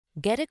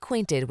Get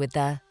acquainted with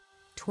the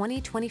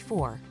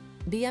 2024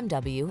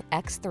 BMW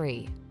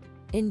X3.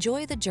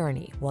 Enjoy the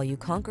journey while you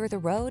conquer the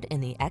road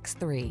in the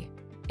X3.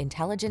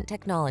 Intelligent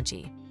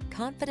technology,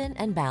 confident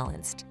and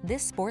balanced,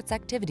 this sports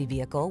activity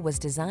vehicle was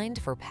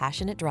designed for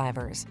passionate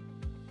drivers.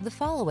 The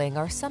following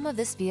are some of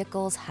this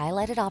vehicle's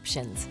highlighted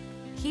options: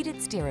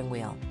 heated steering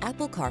wheel,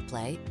 Apple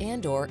CarPlay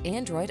and/or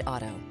Android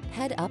Auto,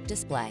 head-up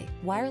display,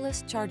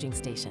 wireless charging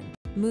station,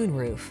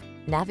 moonroof,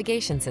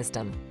 navigation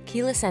system,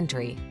 keyless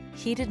entry,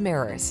 heated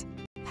mirrors,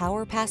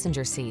 power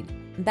passenger seat,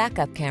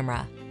 backup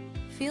camera.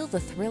 Feel the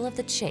thrill of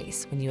the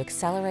chase when you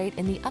accelerate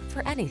in the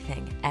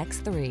up-for-anything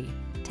X3.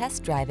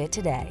 Test drive it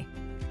today.